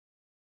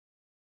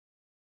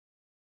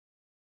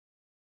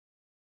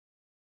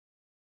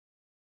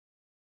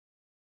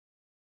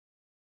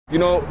You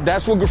know,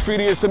 that's what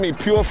graffiti is to me,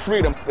 pure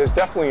freedom. There's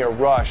definitely a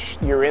rush.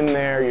 You're in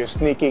there, you're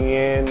sneaking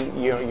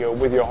in, you're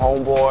with your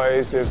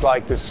homeboys. There's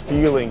like this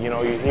feeling, you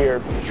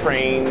hear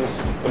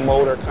trains, the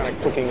motor kind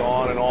of clicking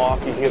on and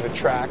off. You hear the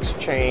tracks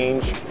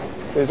change.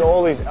 There's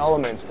all these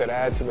elements that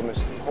add to the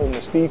whole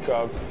mystique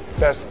of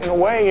that's, in a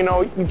way,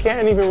 you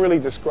can't even really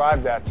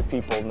describe that to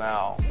people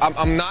now.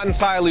 I'm not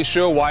entirely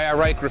sure why I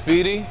write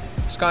graffiti.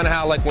 It's kind of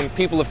how, like, when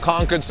people have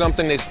conquered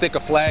something, they stick a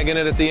flag in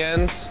it at the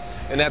end.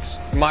 And that's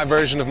my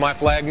version of my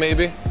flag,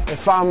 maybe.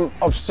 If I'm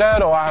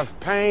upset or I have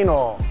pain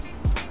or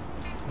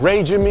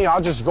rage in me,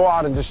 I'll just go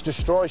out and just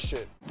destroy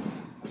shit.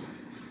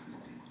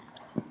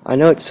 I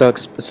know it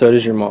sucks, but so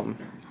does your mom.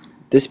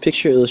 This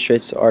picture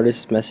illustrates the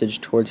artist's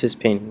message towards his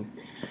painting,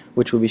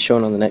 which will be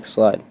shown on the next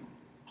slide.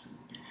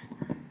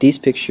 These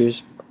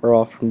pictures are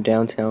all from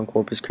downtown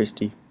Corpus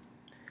Christi.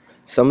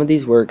 Some of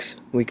these works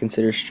we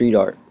consider street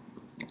art,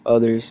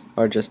 others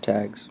are just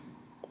tags.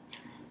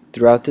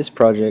 Throughout this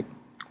project,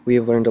 we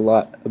have learned a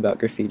lot about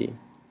graffiti,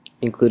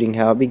 including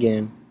how it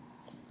began,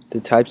 the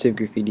types of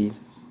graffiti,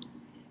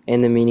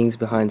 and the meanings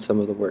behind some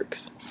of the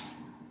works.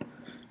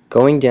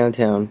 Going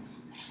downtown,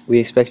 we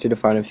expected to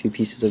find a few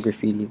pieces of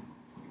graffiti,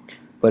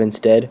 but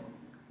instead,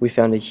 we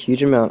found a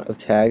huge amount of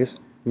tags,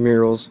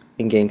 murals,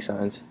 and gang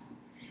signs.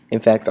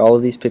 In fact, all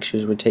of these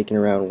pictures were taken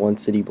around one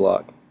city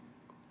block.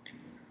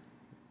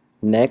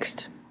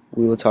 Next,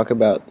 we will talk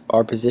about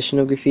our position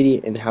of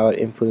graffiti and how it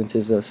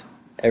influences us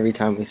every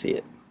time we see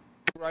it.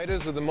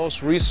 Writers are the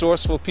most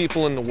resourceful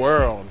people in the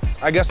world.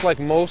 I guess like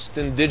most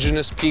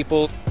indigenous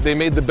people, they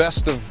made the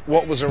best of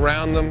what was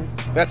around them.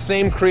 That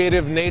same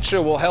creative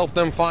nature will help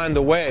them find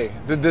a way.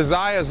 The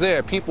desire's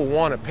there. People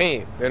want to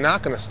paint. They're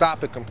not going to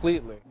stop it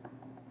completely.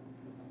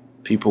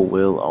 People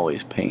will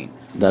always paint.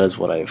 That is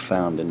what I have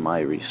found in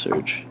my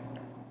research.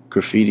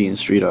 Graffiti and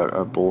street art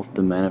are both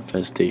the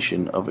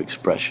manifestation of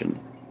expression,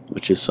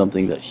 which is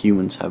something that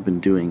humans have been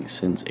doing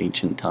since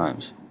ancient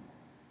times.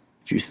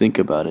 If you think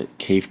about it,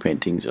 cave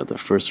paintings are the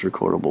first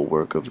recordable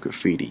work of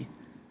graffiti,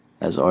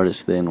 as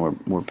artists then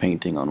were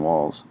painting on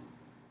walls.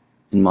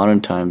 In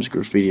modern times,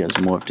 graffiti has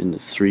morphed into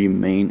three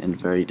main and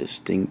very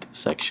distinct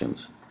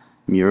sections: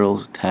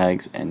 murals,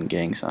 tags, and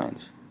gang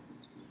signs.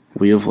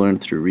 We have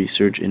learned through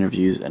research,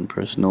 interviews, and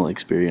personal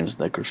experience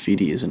that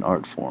graffiti is an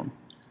art form.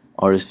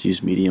 Artists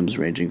use mediums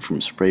ranging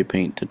from spray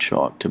paint to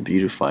chalk to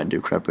beautify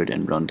decrepit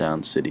and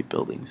rundown city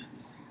buildings.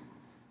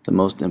 The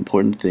most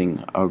important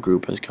thing our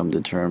group has come to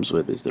terms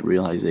with is the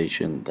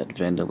realization that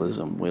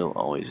vandalism will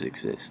always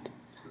exist,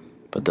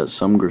 but that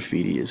some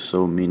graffiti is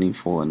so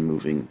meaningful and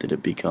moving that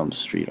it becomes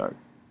street art.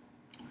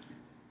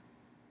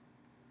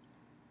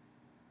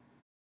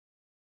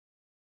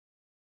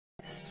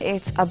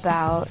 It's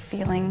about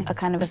feeling a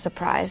kind of a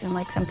surprise and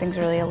like something's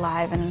really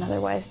alive in an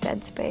otherwise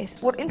dead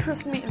space. What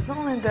interests me is not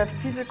only the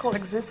physical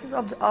existence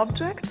of the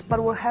object,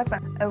 but what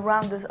happened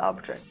around this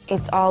object.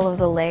 It's all of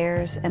the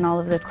layers and all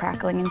of the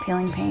crackling and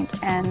peeling paint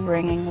and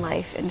bringing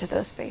life into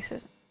those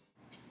spaces.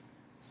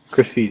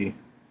 Graffiti.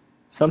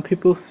 Some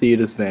people see it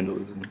as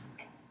vandalism.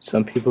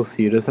 Some people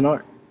see it as an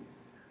art.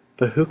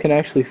 But who can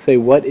actually say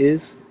what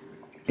is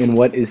and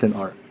what isn't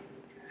art?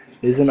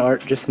 Is an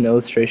art just an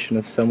illustration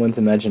of someone's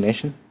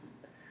imagination?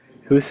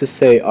 Who's to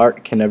say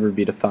art can never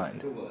be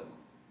defined?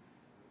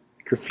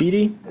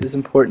 Graffiti is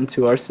important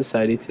to our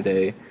society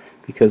today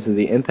because of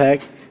the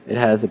impact it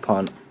has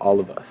upon all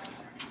of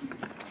us.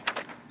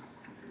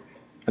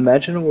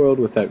 Imagine a world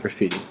without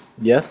graffiti.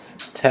 Yes,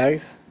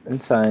 tags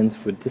and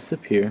signs would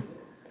disappear,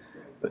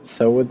 but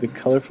so would the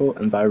colorful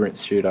and vibrant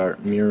street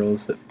art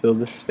murals that fill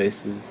the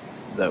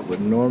spaces that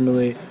would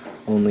normally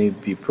only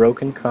be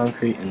broken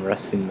concrete and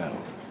rusting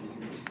metal.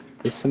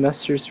 This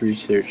semester's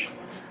research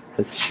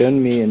has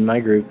shown me and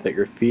my group that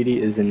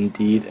graffiti is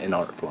indeed an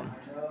art form.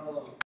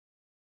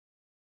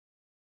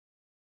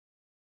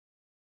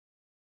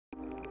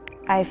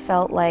 I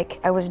felt like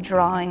I was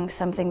drawing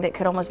something that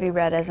could almost be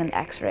read as an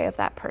X-ray of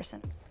that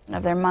person,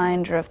 of their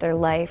mind or of their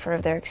life or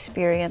of their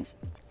experience,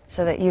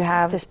 so that you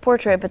have this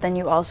portrait, but then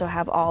you also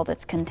have all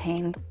that's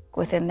contained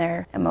within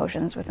their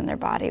emotions, within their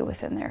body,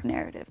 within their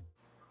narrative.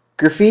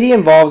 Graffiti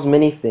involves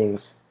many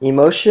things: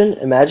 emotion,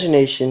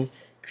 imagination,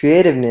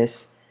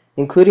 creativeness,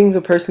 including the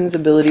person's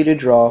ability to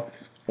draw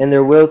and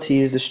their will to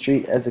use the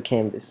street as a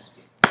canvas.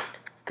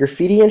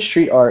 Graffiti and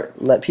street art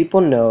let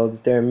people know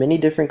that there are many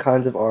different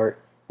kinds of art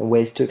and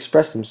ways to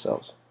express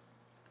themselves.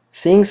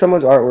 Seeing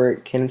someone's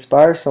artwork can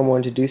inspire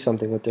someone to do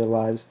something with their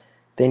lives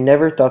they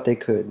never thought they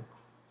could.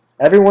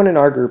 Everyone in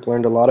our group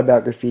learned a lot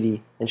about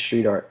graffiti and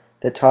street art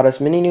that taught us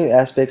many new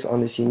aspects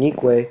on this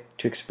unique way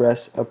to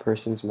express a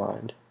person's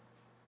mind.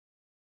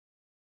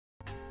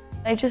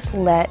 I just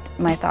let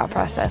my thought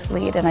process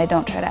lead, and I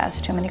don't try to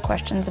ask too many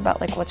questions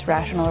about like what's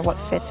rational or what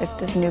fits. If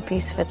this new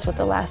piece fits with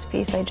the last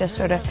piece, I just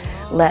sort of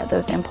let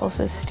those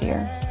impulses steer.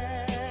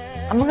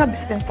 I'm not gonna be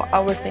sitting for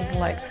hours thinking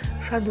like,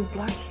 should I do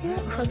black here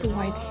or should I do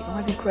white here? It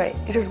might be great.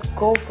 You just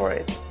go for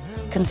it.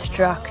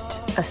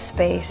 Construct a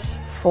space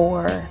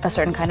for a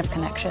certain kind of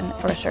connection,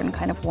 for a certain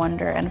kind of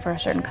wonder, and for a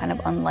certain kind of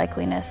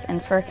unlikeliness,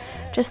 and for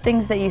just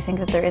things that you think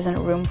that there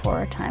isn't room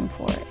for or time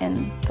for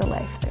in the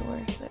life that we're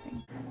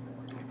living.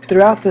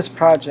 Throughout this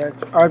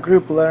project, our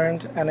group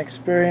learned and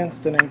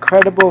experienced an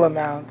incredible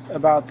amount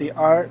about the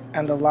art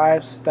and the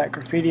lives that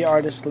graffiti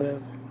artists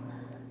live.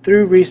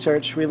 Through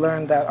research, we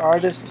learned that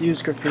artists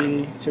use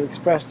graffiti to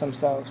express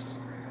themselves.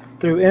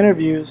 Through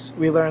interviews,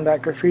 we learned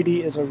that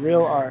graffiti is a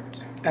real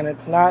art, and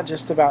it's not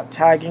just about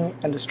tagging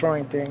and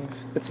destroying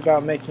things, it's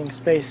about making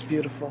space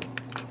beautiful.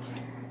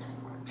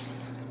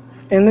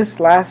 In this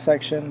last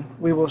section,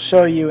 we will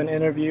show you an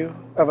interview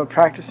of a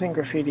practicing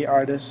graffiti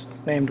artist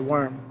named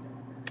Worm.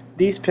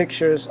 These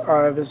pictures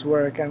are of his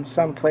work and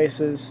some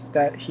places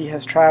that he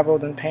has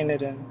traveled and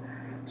painted in.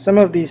 Some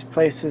of these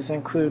places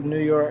include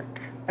New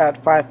York at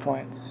 5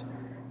 Points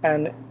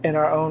and in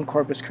our own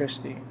Corpus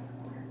Christi.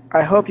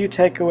 I hope you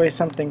take away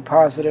something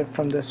positive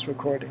from this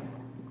recording.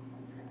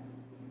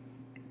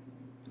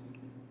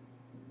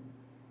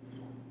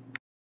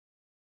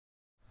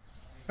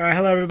 All right,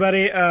 hello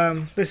everybody.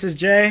 This is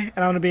Jay,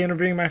 and I'm going to be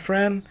interviewing my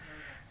friend.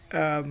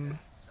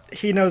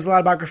 He knows a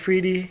lot about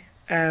graffiti,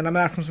 and I'm going to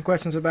ask him some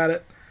questions about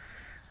it.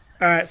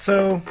 All right,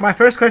 so my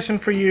first question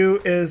for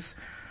you is,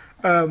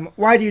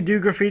 why do you do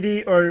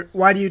graffiti, or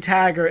why do you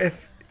tag, or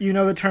if you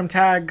know the term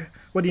tag,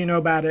 what do you know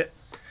about it?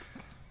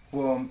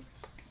 Well,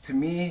 to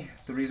me,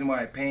 the reason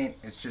why I paint,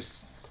 it's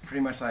just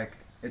pretty much like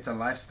it's a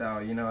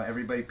lifestyle, you know.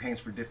 Everybody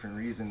paints for different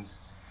reasons.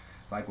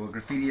 Like what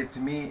graffiti is to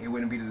me, it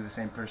wouldn't be to the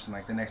same person,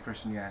 like the next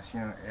person you ask,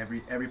 you know.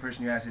 Every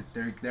person you ask,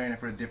 they're in it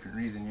for a different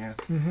reason, you know.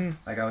 Mm-hmm.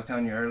 Like I was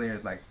telling you earlier,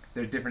 like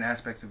there's different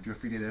aspects of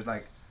graffiti. There's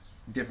like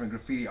different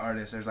graffiti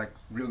artists. There's like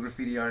real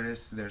graffiti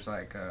artists. There's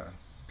like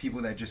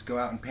people that just go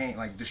out and paint,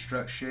 like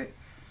destruct shit,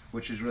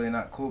 which is really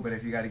not cool. But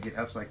if you got to get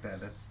ups like that,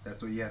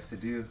 that's what you have to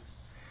do.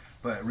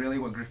 But really,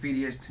 what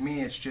graffiti is to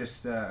me, it's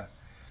just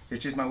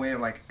my way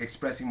of like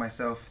expressing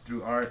myself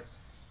through art,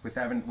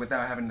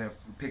 without having to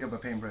pick up a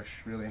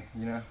paintbrush, really,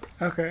 you know.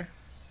 Okay.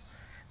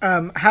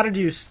 How did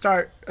you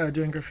start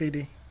doing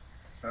graffiti?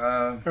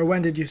 Or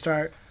when did you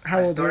start?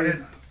 How old were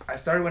you? I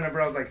started whenever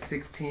I was like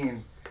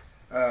 16.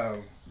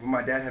 When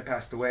my dad had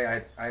passed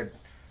away, I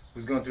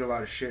was going through a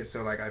lot of shit,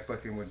 so like I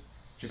fucking would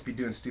just be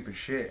doing stupid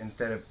shit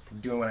instead of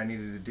doing what I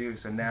needed to do.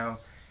 So now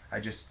I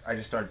just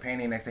started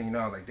painting. Next thing you know,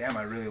 I was like, damn,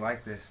 I really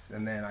like this.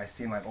 And then I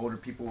seen like older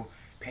people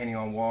painting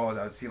on walls.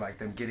 I would see like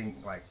them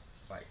getting like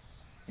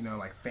you know,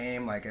 like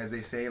fame, like as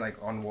they say, like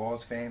on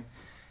walls fame.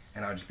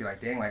 And I would just be like,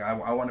 dang, like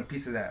I want a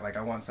piece of that. Like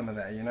I want some of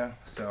that, you know.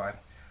 So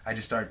I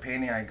just started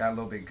painting. I got a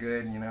little bit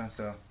good, you know.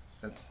 So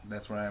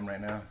that's where I am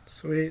right now.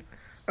 Sweet.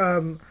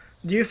 Do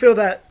you feel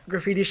that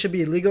graffiti should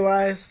be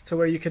legalized to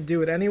where you could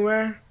do it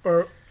anywhere?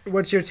 Or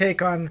what's your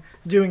take on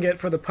doing it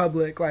for the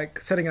public,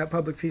 like setting up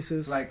public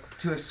pieces? Like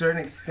to a certain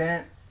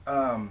extent,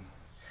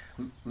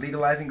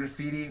 legalizing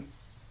graffiti,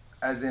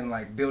 as in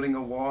like building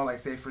a wall, like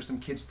say for some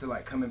kids to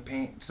like come and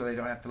paint, so they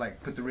don't have to like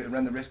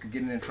run the risk of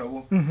getting in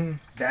trouble. Mm-hmm.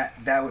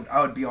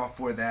 I would be all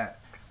for that.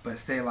 But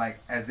say like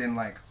as in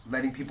like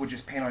letting people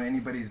just paint on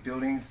anybody's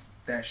buildings,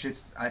 that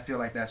shit's, I feel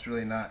like that's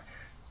really not.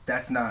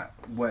 That's not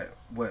what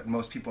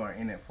most people are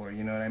in it for.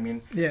 You know what I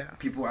mean? Yeah.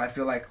 People, I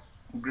feel like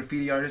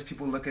graffiti artists,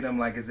 people look at them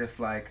like as if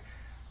like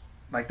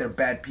they're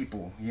bad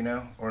people, you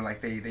know, or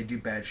like they do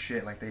bad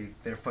shit, like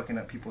they're fucking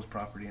up people's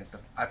property and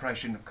stuff. I probably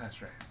shouldn't have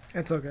cussed, right?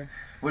 It's okay.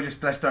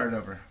 Let's start it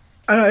over.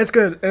 I know, it's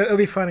good. It'll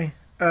be funny.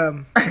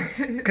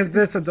 Because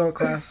this adult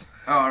class.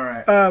 Oh, all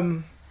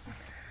right.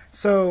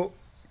 So,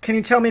 can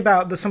you tell me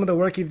about some of the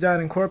work you've done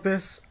in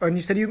Corpus? And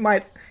you said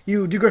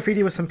you do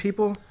graffiti with some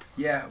people?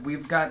 Yeah,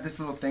 we've got this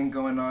little thing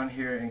going on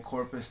here in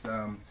Corpus.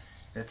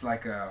 It's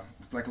like a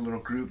little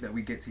group that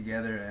we get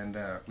together, and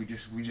we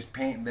just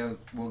paint.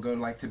 We'll go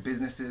like to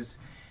businesses,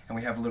 and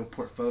we have a little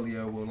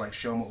portfolio. We'll like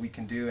show them what we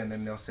can do, and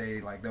then they'll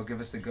say like they'll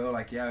give us the go.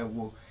 Like, yeah,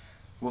 we'll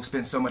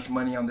spend so much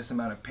money on this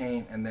amount of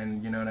paint, and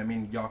then, you know what I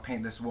mean, y'all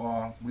paint this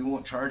wall. We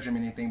won't charge them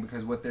anything,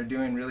 because what they're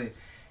doing really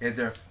is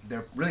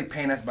they're really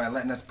paying us by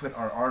letting us put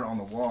our art on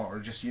the wall, or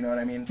just, you know what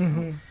I mean?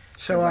 Mm-hmm.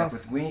 Show off.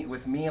 Like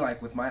with me,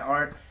 like with my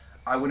art,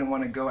 I wouldn't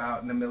want to go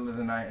out in the middle of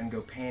the night and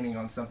go painting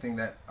on something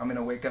that I'm going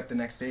to wake up the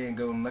next day and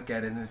go and look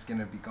at it and it's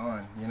going to be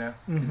gone, you know?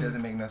 Mm-hmm. It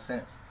doesn't make no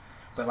sense.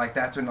 But like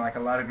that's when like a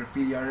lot of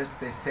graffiti artists,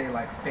 they say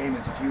like fame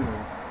is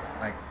futile.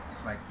 Like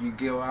you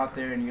go out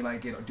there and you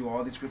like do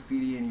all this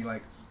graffiti and you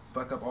like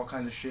fuck up all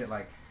kinds of shit,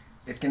 like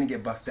it's gonna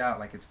get buffed out,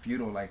 like it's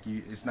futile, like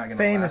it's not gonna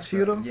fame last is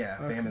futile? Yeah,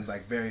 okay. Fame is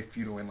like very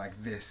futile in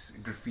like this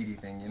graffiti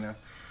thing, you know?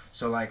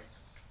 So like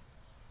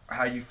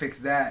how you fix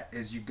that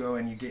is you go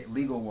and you get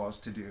legal walls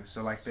to do.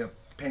 So like the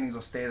paintings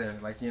will stay there,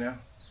 like, you know?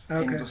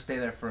 Okay. Paintings will stay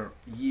there for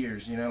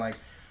years, you know? Like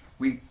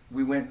we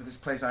went to this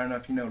place, I don't know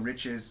if you know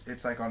Riches,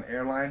 it's like on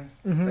Airline,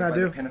 mm-hmm, like I by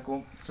do. the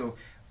Pinnacle. So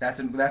that's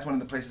one of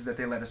the places that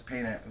they let us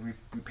paint at. We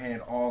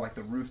painted all like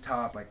the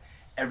rooftop, like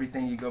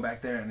everything. You go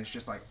back there and it's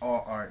just like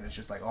all art and it's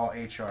just like all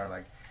HR,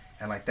 like,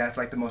 and like that's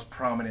like the most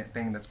prominent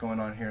thing that's going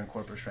on here in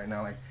Corpus right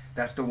now. Like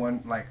that's the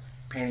one like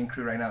painting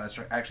crew right now that's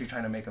actually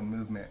trying to make a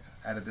movement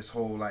out of this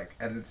whole like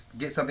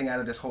get something out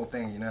of this whole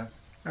thing, you know?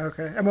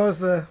 Okay. And what was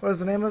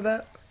the name of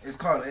that? It's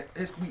called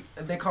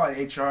they call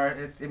it HR.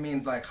 It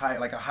means like high,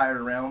 like a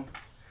higher realm.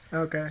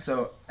 Okay.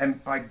 So,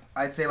 and like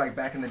I'd say like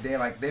back in the day,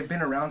 like they've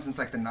been around since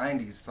like the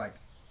 90s. Like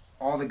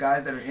all the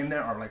guys that are in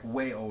there are like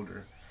way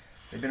older.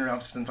 They've been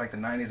around since like the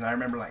 90s, and I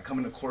remember like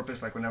coming to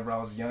Corpus like whenever I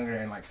was younger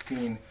and like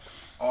seeing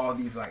all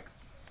these like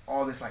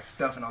all this like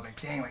stuff, and I was like,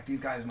 dang, like these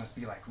guys must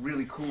be like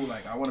really cool.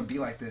 Like I want to be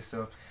like this.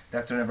 So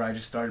that's whenever I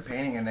just started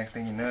painting, and next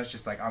thing you know, it's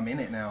just like I'm in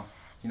it now.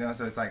 You know,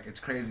 so it's like it's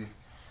crazy.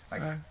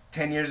 Like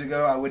 10 years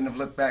ago, I wouldn't have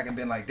looked back and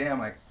been like, damn,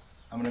 like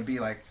I'm gonna be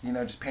like, you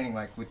know, just painting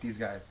like with these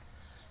guys,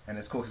 and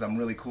it's cool because I'm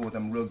really cool with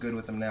them, real good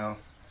with them now.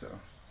 So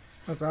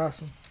that's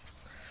awesome.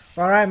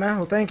 All right, man.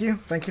 Well, thank you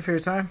for your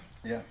time.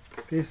 Yeah.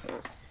 Peace.